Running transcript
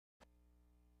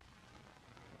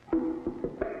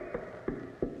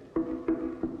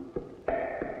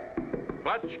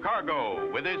Clutch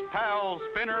Cargo with his pals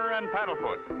Spinner and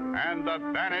Paddlefoot and the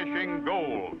Vanishing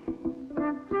Gold.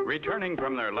 Returning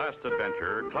from their last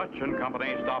adventure, Clutch and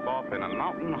company stop off in a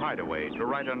mountain hideaway to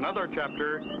write another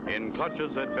chapter in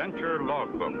Clutch's adventure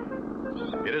logbook.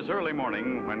 It is early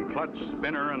morning when Clutch,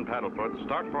 Spinner, and Paddlefoot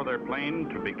start for their plane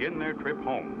to begin their trip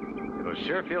home. It'll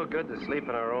sure feel good to sleep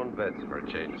in our own beds for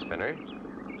a change, Spinner.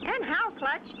 And how,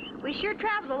 Clutch? We sure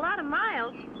traveled a lot of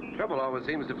miles. Trouble always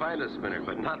seems to find us, Spinner,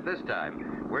 but not this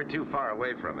time. We're too far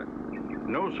away from it.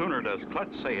 No sooner does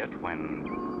Clutch say it when...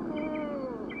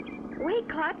 Wait,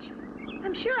 Clutch.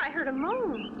 I'm sure I heard a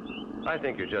moan. I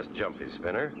think you're just jumpy,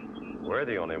 Spinner. We're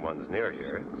the only ones near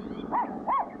here.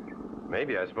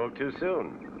 Maybe I spoke too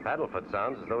soon. Paddlefoot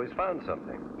sounds as though he's found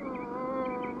something.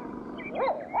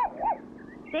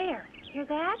 There. Hear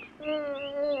that?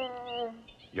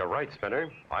 You're right, Spinner.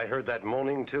 I heard that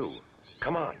moaning, too.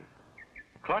 Come on.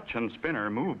 Clutch and Spinner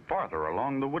move farther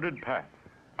along the wooded path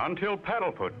until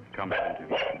Paddlefoot comes into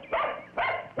view.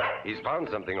 He's found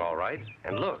something, all right.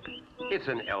 And look, it's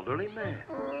an elderly man.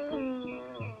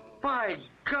 By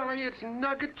golly, it's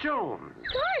Nugget Jones.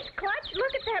 Gosh, Clutch,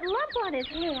 look at that lump on his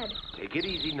head. Take it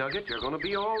easy, Nugget. You're going to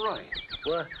be all right.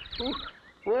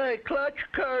 Why, Clutch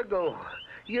Cargo,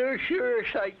 you're sure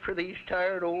a sight for these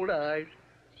tired old eyes.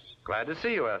 Glad to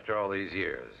see you after all these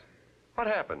years. What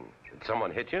happened? Did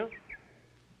someone hit you?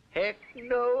 Heck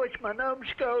no, it's my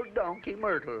numbskull donkey,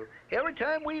 Myrtle. Every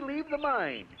time we leave the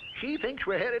mine, she thinks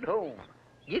we're headed home.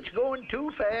 Gets going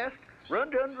too fast,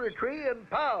 runs under a tree, and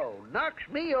pow, knocks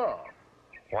me off.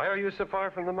 Why are you so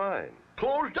far from the mine?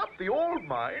 Closed up the old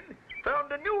mine.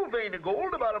 Found a new vein of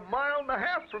gold about 1.5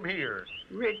 miles from here.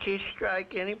 Richest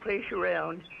strike any place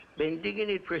around. Been digging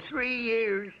it for 3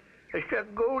 years. I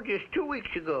struck gold just 2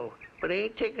 weeks ago, but I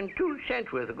ain't taken 2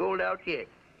 cents worth of gold out yet.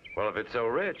 Well, if it's so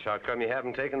rich, how come you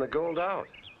haven't taken the gold out?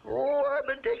 Oh, I've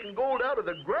been taking gold out of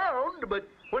the ground, but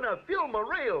when I fill my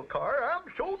rail car, I'm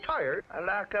so tired. I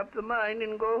lock up the mine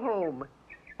and go home.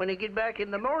 When I get back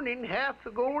in the morning, half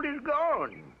the gold is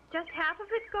gone. Just half of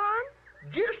it's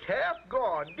gone? Just half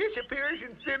gone. Disappears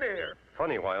in thin air.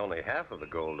 Funny why only half of the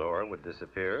gold ore would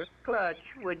disappear. Clutch,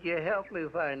 would you help me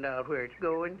find out where it's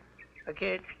going? I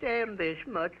can't stand this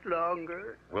much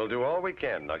longer. We'll do all we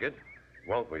can, Nugget.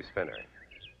 Won't we, Spinner?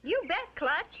 You bet,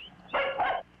 Clutch.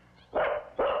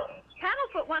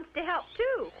 Paddlefoot wants to help,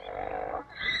 too.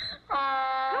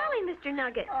 Golly, Mr.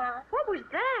 Nugget, what was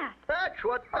that? That's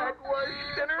what that was,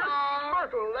 Spinner.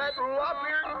 Myrtle, that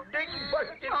lop-eared,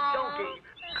 ding-busted donkey.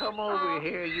 Come over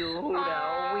here, you hoot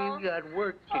owl. We've got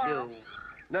work to do.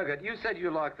 Nugget, you said you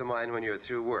locked the mine when you're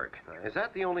through work. Is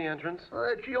that the only entrance?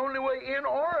 That's the only way in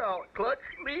or out, Clutch.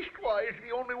 Leastwise,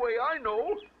 the only way I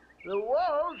know. The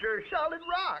walls are solid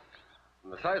rock.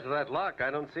 From the size of that lock,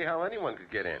 I don't see how anyone could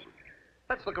get in.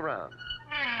 Let's look around.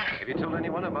 Have you told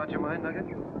anyone about your mine, Nugget?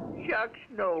 Shucks,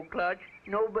 no, Clutch.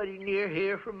 Nobody near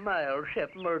here for miles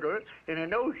except Myrtle, and I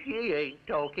know she ain't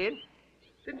talking.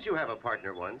 Didn't you have a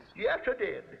partner once? Yes, I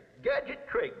did. Gadget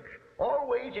Triggs.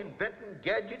 Always inventing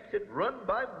gadgets that run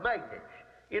by magnets.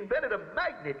 Invented a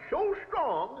magnet so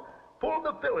strong, pulled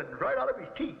the fillings right out of his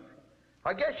teeth.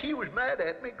 I guess he was mad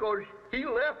at me because he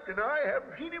left and I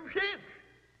haven't seen him since.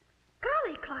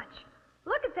 Golly, Clutch,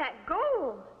 look at that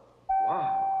gold.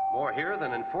 Wow, more here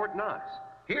than in Fort Knox.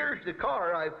 Here's the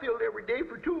car I filled every day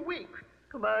for 2 weeks.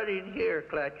 Come on in here,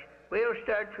 Clutch. We'll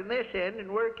start from this end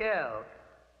and work out.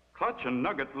 Clutch and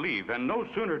Nugget leave, and no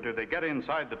sooner do they get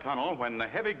inside the tunnel when the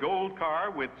heavy gold car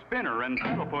with Spinner and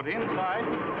Paddlefoot inside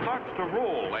starts to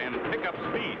roll and pick up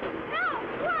speed. Help,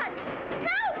 Clutch!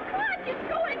 Help, Clutch! It's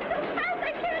going so fast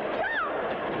I can't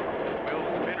jump!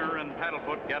 Will Spinner and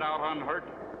Paddlefoot get out unhurt?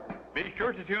 Be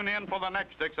sure to tune in for the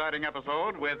next exciting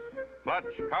episode with Clutch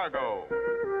Cargo.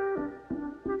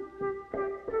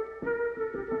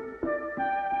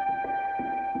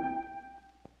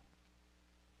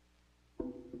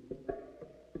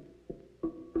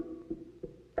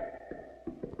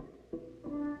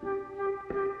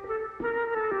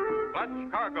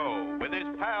 Clutch Cargo with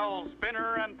his pals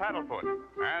Spinner and Paddlefoot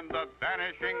and the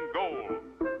Vanishing Gold.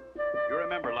 You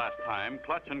remember last time,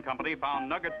 Clutch and company found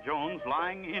Nugget Jones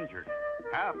lying injured.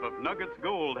 Half of Nugget's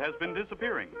gold has been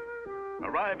disappearing.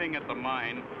 Arriving at the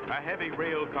mine, a heavy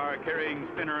rail car carrying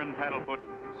Spinner and Paddlefoot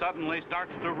suddenly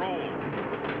starts to roll.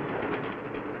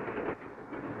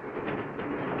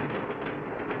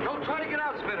 Don't try to get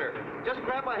out, Spinner. Just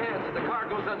grab my hands as the car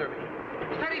goes under me.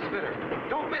 Steady, Spinner.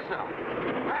 Don't miss now.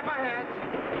 Grab my hands.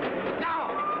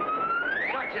 Now!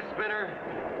 Gotcha, Spinner.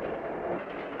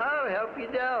 I'll help you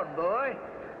down, boy.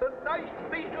 A nice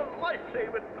piece of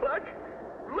life-saving, Clutch.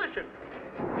 Listen.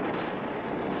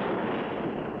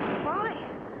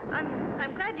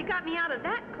 I'm glad you got me out of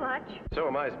that, Clutch. So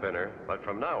am I, Spinner. But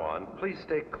from now on, please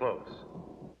stay close.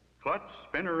 Clutch,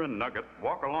 Spinner, and Nugget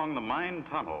walk along the mine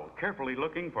tunnel, carefully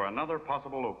looking for another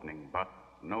possible opening, but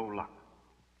no luck.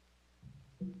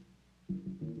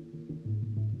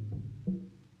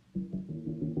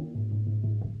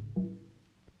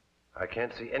 I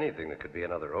can't see anything that could be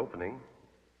another opening.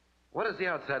 What does the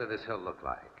outside of this hill look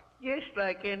like? Just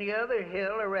like any other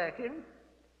hill, I reckon.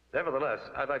 Nevertheless,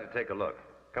 I'd like to take a look.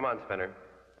 Come on, Spinner.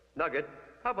 Nugget,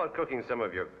 how about cooking some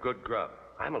of your good grub?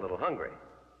 I'm a little hungry.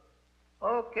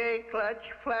 Okay, Clutch,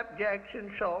 flapjacks and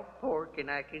salt pork,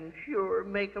 and I can sure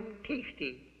make 'em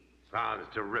tasty. Sounds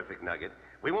terrific, Nugget.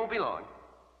 We won't be long.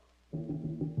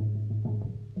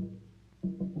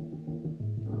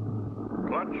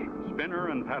 Clutch, Spinner,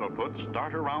 and Paddlefoot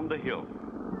start around the hill.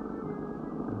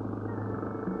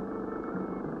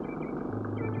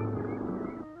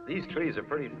 These trees are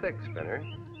pretty thick, Spinner.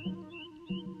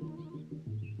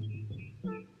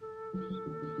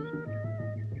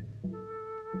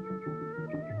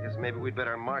 Guess maybe we'd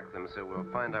better mark them so we'll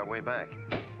find our way back.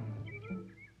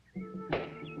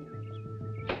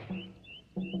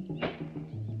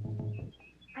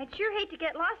 I'd sure hate to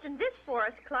get lost in this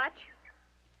forest, Clutch.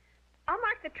 I'll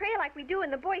mark the trail like we do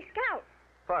in the Boy Scouts.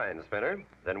 Fine, Spinner.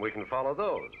 Then we can follow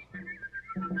those.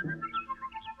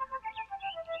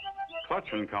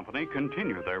 Clutch and company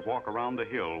continue their walk around the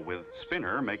hill with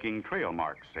Spinner making trail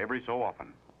marks every so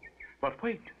often. But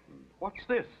wait, what's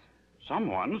this?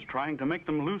 Someone's trying to make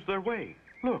them lose their way.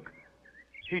 Look,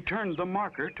 he turned the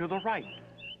marker to the right.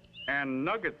 And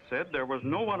Nugget said there was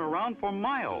no one around for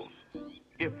miles.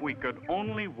 If we could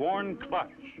only warn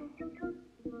Clutch.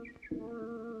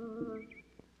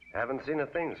 Haven't seen a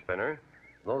thing, Spinner.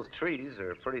 Those trees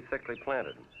are pretty thickly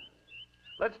planted.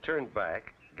 Let's turn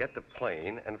back, get the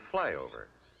plane, and fly over.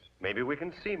 Maybe we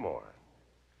can see more.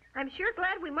 I'm sure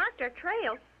glad we marked our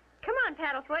trail. Come on,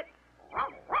 Paddlefoot.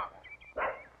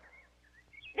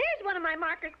 There's one of my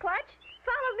markers, Clutch.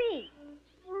 Follow me.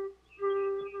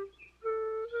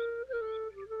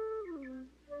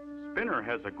 Spinner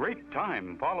has a great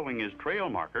time following his trail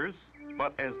markers,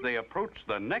 but as they approach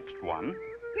the next one...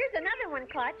 Here's another one,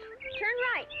 Clutch. Turn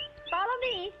right. Follow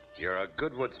me. You're a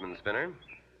good woodsman, Spinner.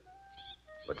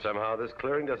 But somehow this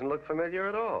clearing doesn't look familiar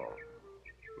at all.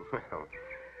 Well,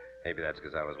 maybe that's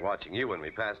because I was watching you when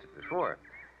we passed it before.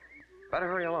 Better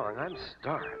hurry along. I'm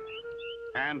starved.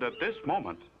 And at this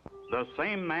moment, the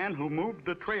same man who moved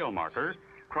the trail marker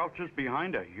crouches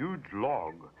behind a huge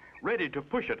log, ready to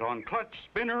push it on Clutch,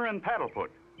 Spinner, and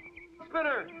Paddlefoot.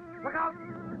 Spinner! Look out!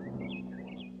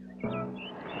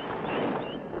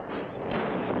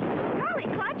 Golly,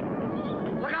 Clutch.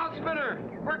 Look out, Spinner!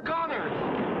 We're goners!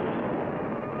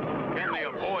 Can they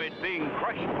avoid being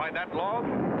crushed by that log?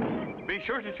 Be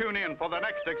sure to tune in for the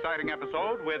next exciting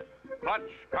episode with Clutch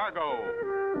Cargo.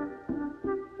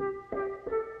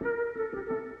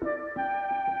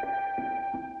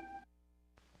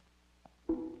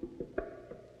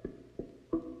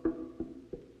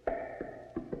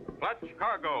 Clutch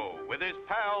Cargo with his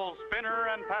pals Spinner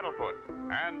and Paddlefoot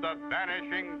and the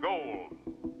Vanishing Gold.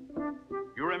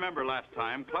 You remember last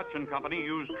time, Clutch and company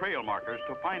used trail markers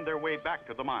to find their way back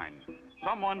to the mine.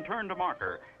 Someone turned a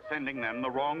marker, sending them the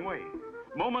wrong way.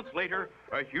 Moments later,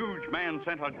 a huge man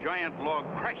sent a giant log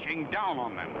crashing down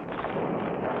on them.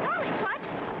 Golly, Clutch.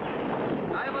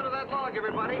 Dive under that log,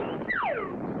 everybody. I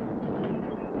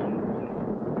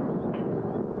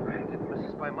didn't miss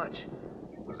us by much.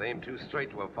 It was aimed too straight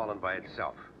to have fallen by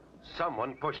itself.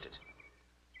 Someone pushed it.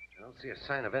 I don't see a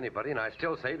sign of anybody, and I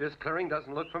still say this clearing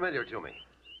doesn't look familiar to me.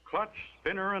 Clutch,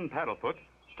 Spinner, and Paddlefoot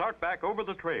start back over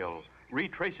the trail,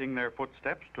 retracing their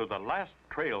footsteps to the last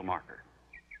trail marker.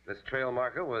 This trail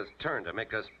marker was turned to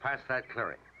make us pass that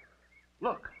clearing.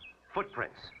 Look,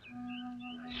 footprints.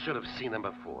 I should have seen them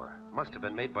before. Must have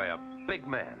been made by a big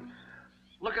man.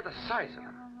 Look at the size of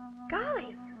them.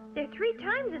 Golly, they're 3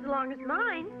 times as long as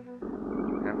mine.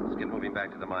 Now, let's get moving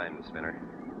back to the mine, Spinner.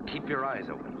 Keep your eyes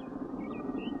open.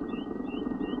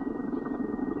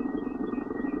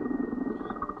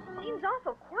 Seems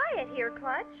awful quiet here,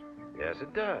 Clutch. Yes,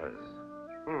 it does.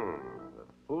 The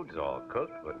food's all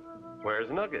cooked, but where's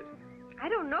Nugget? I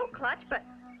don't know, Clutch, but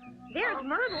there's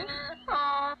Myrtle.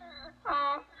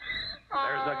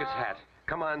 There's Nugget's hat.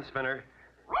 Come on, Spinner.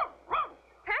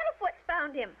 Paddlefoot's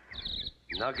found him.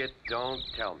 Nugget, don't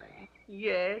tell me.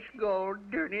 Yes,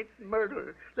 God darn it,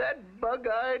 Myrtle. That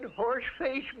bug-eyed,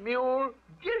 horse-faced mule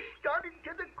just started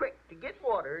to the creek to get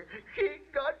water. She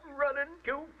got running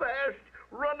too fast,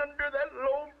 run under that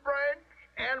low branch,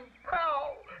 and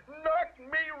pow, knocked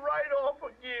me right off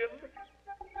again.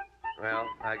 Well,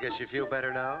 I guess you feel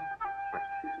better now.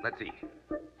 Let's eat.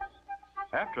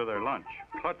 After their lunch,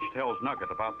 Clutch tells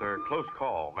Nugget about their close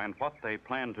call and what they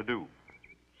plan to do.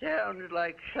 Sounds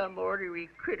like some ornery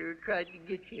critter tried to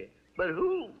get you. But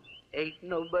who? Ain't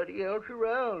nobody else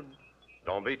around.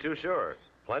 Don't be too sure.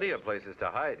 Plenty of places to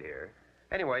hide here.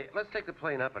 Anyway, let's take the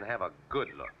plane up and have a good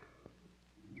look.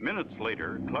 Minutes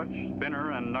later, Clutch,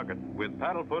 Spinner, and Nugget, with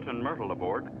Paddlefoot and Myrtle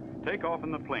aboard, take off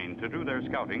in the plane to do their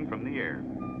scouting from the air.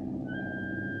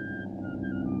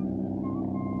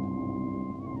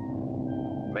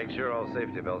 Make sure all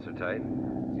safety belts are tight.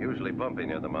 It's usually bumpy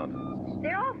near the mountains.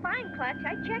 They're all fine, Clutch.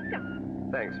 I checked them.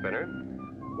 Thanks, Spinner.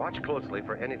 Watch closely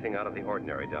for anything out of the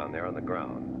ordinary down there on the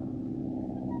ground.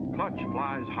 Clutch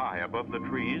flies high above the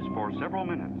trees for several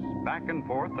minutes, back and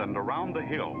forth and around the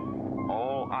hill,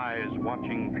 all eyes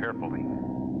watching carefully.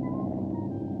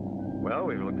 Well,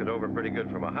 we've looked it over pretty good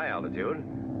from a high altitude.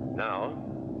 Now,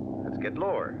 let's get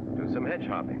lower, do some hedge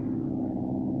hopping.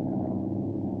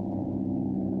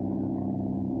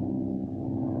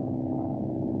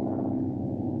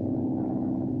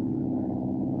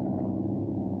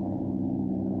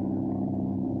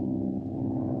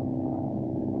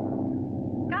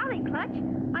 Golly, Clutch,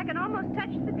 I can almost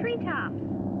touch the treetops.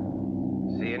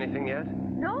 See anything yet?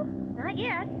 No, not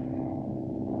yet.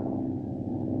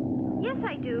 Yes,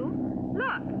 I do.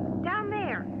 Look, down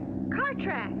there. Car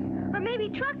tracks, or maybe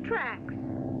truck tracks.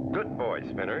 Good boy,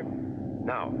 Spinner.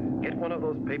 Now, get one of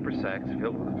those paper sacks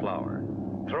filled with flour.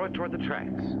 Throw it toward the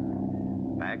tracks.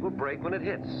 Bag will break when it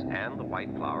hits, and the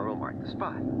white flour will mark the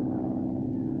spot.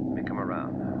 Let me come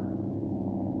around.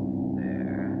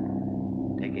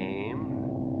 There. Take aim.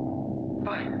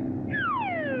 Fire.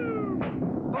 Boom.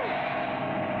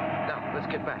 Now,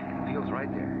 let's get back. It feels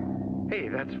right there. Hey,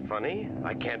 that's funny.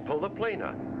 I can't pull the plane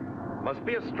up. Must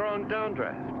be a strong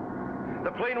downdraft.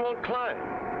 The plane won't climb.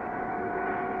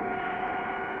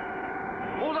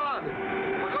 Hold on.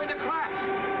 We're going to crash.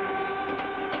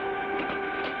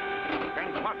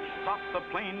 Can Clutch stop the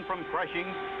plane from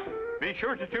crashing? Be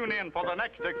sure to tune in for the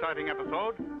next exciting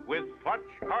episode with Clutch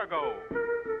Cargo.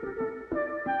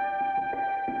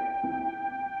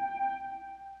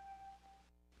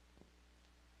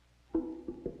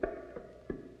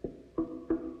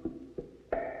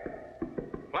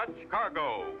 Clutch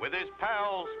Cargo with his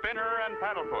pals Spinner and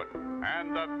Paddlefoot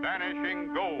and the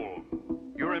Vanishing Gold.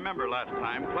 You remember last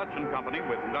time Clutch and Company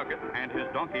with Nugget and his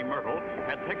donkey Myrtle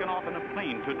had taken off in a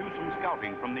plane to do some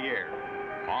scouting from the air.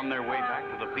 On their way back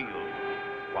to the field.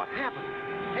 What happened?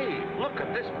 Hey, look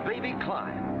at this baby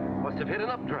climb. Must have hit an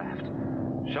updraft.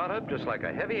 Shot up just like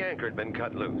a heavy anchor had been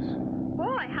cut loose.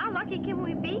 Boy, how lucky can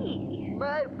we be?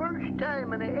 My first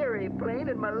time in an airplane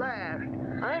and my last.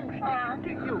 I'm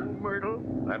sticking to you, Myrtle.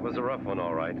 That was a rough one,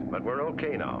 all right, but we're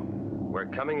okay now. We're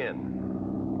coming in.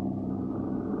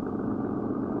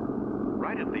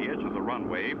 Right at the edge of the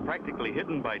runway, practically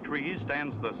hidden by trees,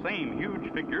 stands the same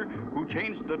huge figure who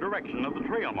changed the direction of the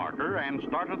trail marker and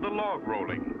started the log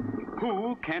rolling.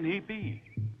 Who can he be?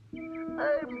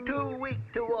 I'm too weak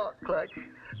to walk, Clutch.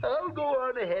 I'll go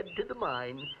on ahead to the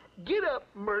mine. Get up,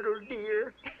 Myrtle,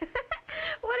 dear.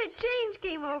 What a change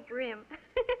came over him.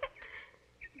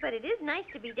 But it is nice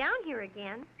to be down here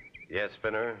again. Yes,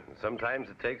 Spinner. Sometimes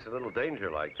it takes a little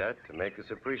danger like that to make us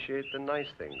appreciate the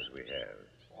nice things we have.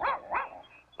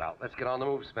 Well, let's get on the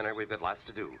move, Spinner. We've got lots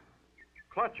to do.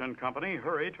 Clutch and Company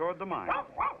hurry toward the mine.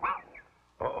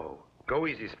 Uh-oh. Go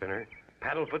easy, Spinner.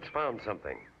 Paddlefoot's found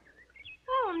something.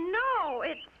 Oh, no,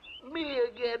 it's... Me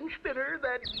again, Spinner,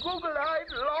 that goggle-eyed,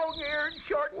 long-eared,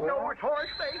 short-nosed,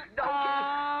 horse-faced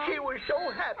donkey. She was so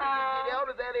happy to get out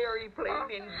of that airplane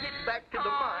and get back to the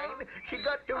mine, she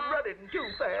got to running too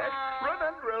fast, run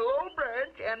under a low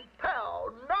branch, and pow,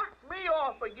 knocked me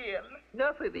off again.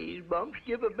 Enough of these bumps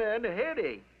give a man a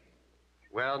headache.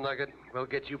 Well, Nugget, we'll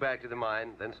get you back to the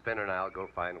mine, then Spinner and I'll go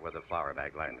find where the flour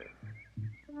bag landed.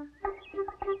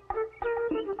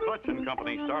 Clutch and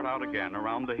Company start out again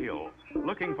around the hill,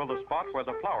 looking for the spot where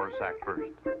the flour sacked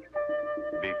first.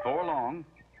 Before long...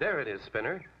 There it is,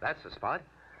 Spinner. That's the spot.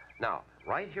 Now,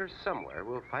 right here somewhere,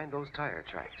 we'll find those tire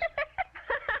tracks.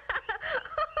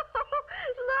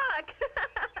 Look!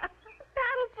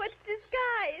 Paddlefoot's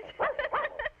disguise.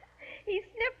 He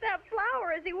sniffed that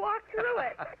flour as he walked through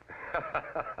it.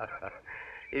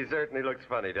 He certainly looks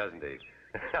funny, doesn't he?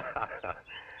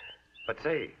 But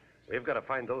say, we've got to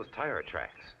find those tire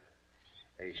tracks.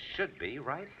 They should be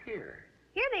right here.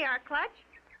 Here they are, Clutch.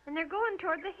 And they're going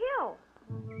toward the hill.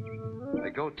 They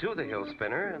go to the hill,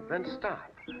 Spinner, and then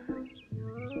stop.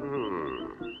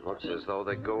 Looks as though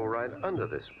they go right under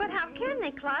this. But how can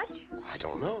they, Clutch? I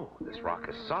don't know. This rock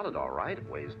is solid, all right. It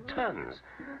weighs tons.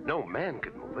 No man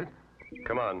could move it.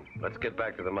 Come on, let's get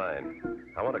back to the mine.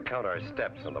 I want to count our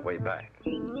steps on the way back.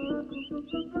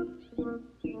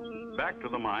 Back to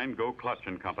the mine go Clutch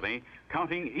and Company,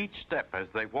 counting each step as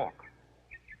they walk.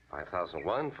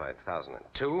 5,001,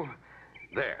 5,002.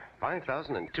 There,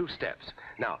 5,002 steps.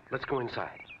 Now, let's go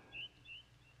inside.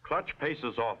 Clutch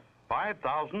paces off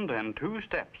 5,002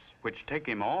 steps, which take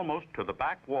him almost to the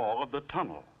back wall of the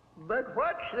tunnel. But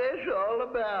what's this all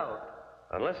about?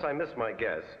 Unless I miss my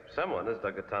guess, someone has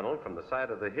dug a tunnel from the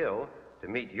side of the hill to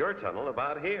meet your tunnel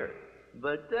about here.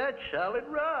 But that's solid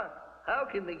rock. How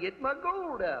can they get my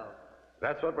gold out?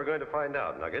 That's what we're going to find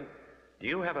out, Nugget. Do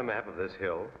you have a map of this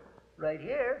hill? Right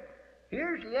here.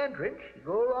 Here's the entrance. You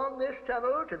go along this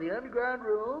tunnel to the underground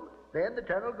room, then the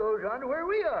tunnel goes on to where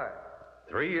we are.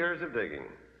 3 years of digging.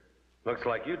 Looks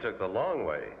like you took the long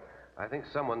way. I think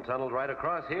someone tunneled right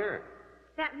across here.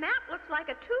 That map looks like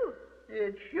a tooth.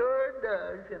 It sure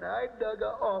does, and I dug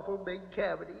an awful big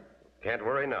cavity. Can't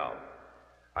worry now.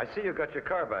 I see you got your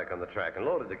car back on the track and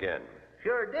loaded again.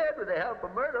 Sure did with the help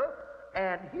of Myrtle.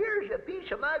 And here's a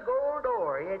piece of my gold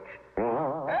ore. It's...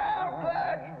 Help,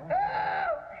 Clutch!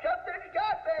 Help! Something's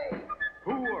got me!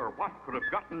 Who or what could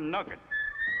have gotten Nugget?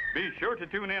 Be sure to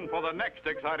tune in for the next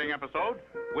exciting episode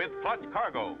with Clutch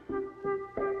Cargo.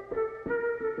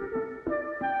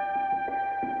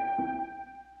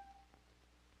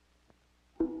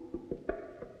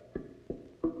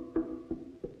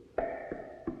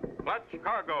 Clutch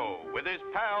Cargo with his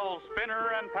pals Spinner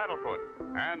and Paddlefoot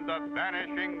and the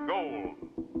Vanishing Gold.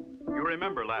 You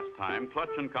remember last time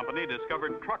Clutch and Company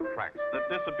discovered truck tracks that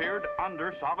disappeared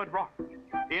under solid rock.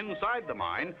 Inside the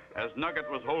mine, as Nugget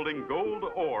was holding gold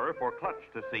ore for Clutch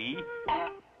to see...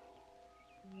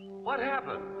 What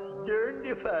happened? Darned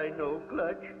if I know,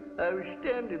 Clutch. I was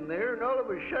standing there, and all of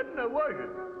a sudden I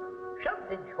wasn't.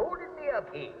 Something's holding me up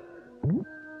here.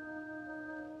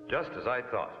 Just as I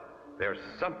thought. There's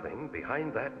something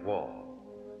behind that wall.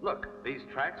 Look, these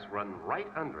tracks run right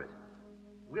under it.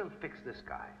 We'll fix this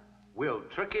guy. We'll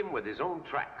trick him with his own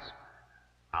tracks.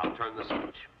 I'll turn the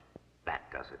switch. That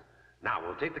does it. Now,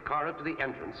 we'll take the car up to the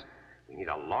entrance. We need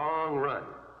a long run.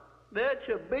 That's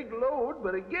a big load,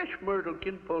 but I guess Myrtle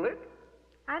can pull it.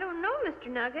 I don't know,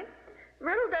 Mr. Nugget.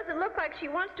 Myrtle doesn't look like she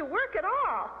wants to work at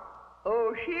all.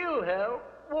 Oh, she'll help,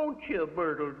 won't you,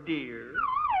 Myrtle dear?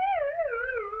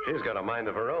 She's got a mind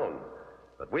of her own.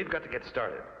 But we've got to get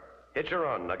started. Hitch her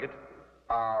on, Nugget.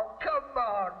 Oh, come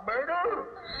on, Myrtle.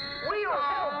 We'll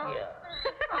help you.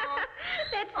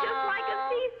 That's just like a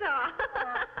seesaw.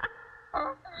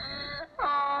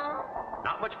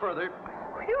 Not much further.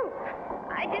 Phew.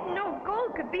 I didn't know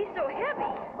gold could be so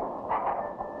heavy.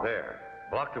 There.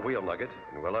 Block the wheel, Nugget,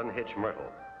 and we'll unhitch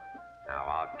Myrtle. Now,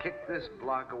 I'll kick this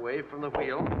block away from the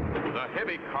wheel. The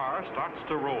heavy car starts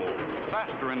to roll.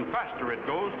 Faster and faster it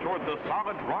goes toward the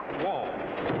solid rock wall.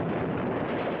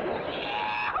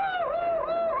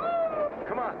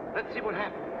 Come on, let's see what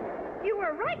happens. You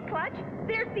were right, Clutch.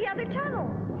 There's the other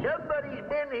tunnel. Somebody's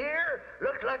been here.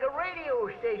 Looks like a radio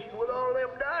station with all them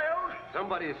dials.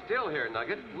 Somebody's still here,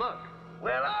 Nugget. Look.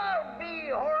 Well, I'll be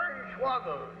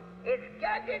hornswoggled. It's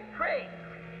Gadget Craig.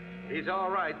 He's all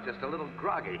right, just a little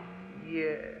groggy.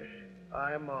 Yes,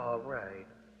 I'm all right.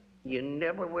 You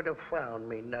never would have found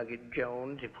me, Nugget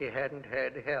Jones, if you hadn't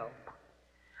had help.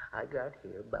 I got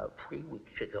here about 3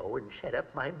 weeks ago and set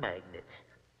up my magnets.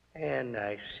 And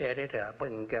I set it up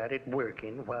and got it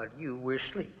working while you were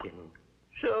sleeping.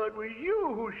 So it was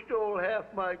you who stole half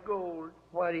my gold.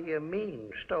 What do you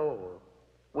mean, stole?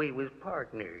 We was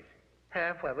partners.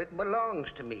 Half of it belongs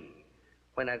to me.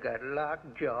 When I got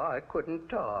lockjaw, I couldn't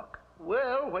talk.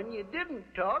 Well, when you didn't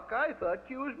talk, I thought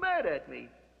you was mad at me.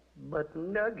 But,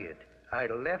 Nugget, I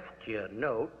left you a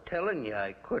note telling you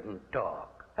I couldn't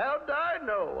talk. How'd I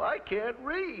know? I can't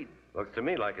read. Looks to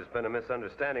me like it's been a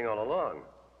misunderstanding all along.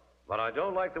 But I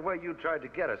don't like the way you tried to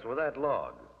get us with that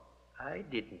log. I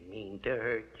didn't mean to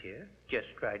hurt you. Just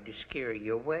tried to scare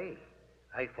you away.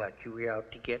 I thought you were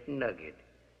out to get Nugget.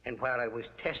 And while I was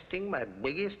testing my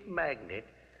biggest magnet,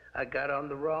 I got on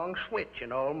the wrong switch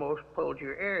and almost pulled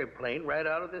your airplane right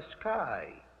out of the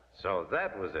sky. So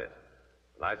that was it.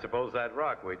 I suppose that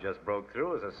rock we just broke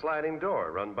through is a sliding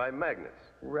door run by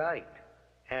magnets. Right.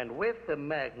 And with the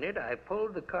magnet, I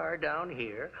pulled the car down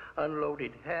here,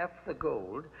 unloaded half the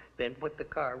gold, then put the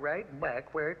car right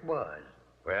back where it was.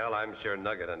 Well, I'm sure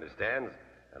Nugget understands,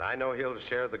 and I know he'll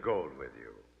share the gold with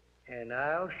you. And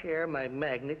I'll share my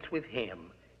magnets with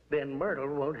him. Then Myrtle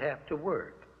won't have to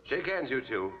work. Shake hands, you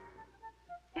two.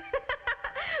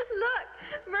 Look,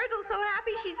 Myrtle's so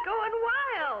happy she's going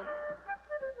wild.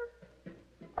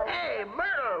 Hey,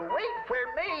 Myrtle, wait for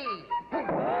me.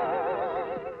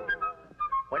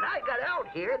 When I got out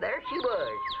here, there she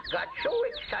was. Got so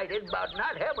excited about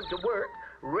not having to work,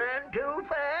 ran too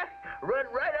fast, run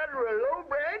right under a low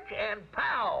branch, and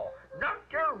pow!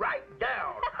 Knocked her right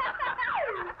down.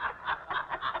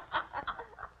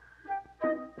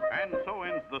 And so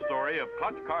ends the story of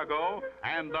Clutch Cargo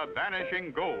and the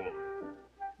Vanishing Gold.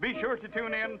 Be sure to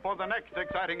tune in for the next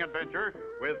exciting adventure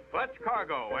with Clutch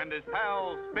Cargo and his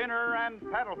pals Spinner and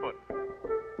Paddlefoot.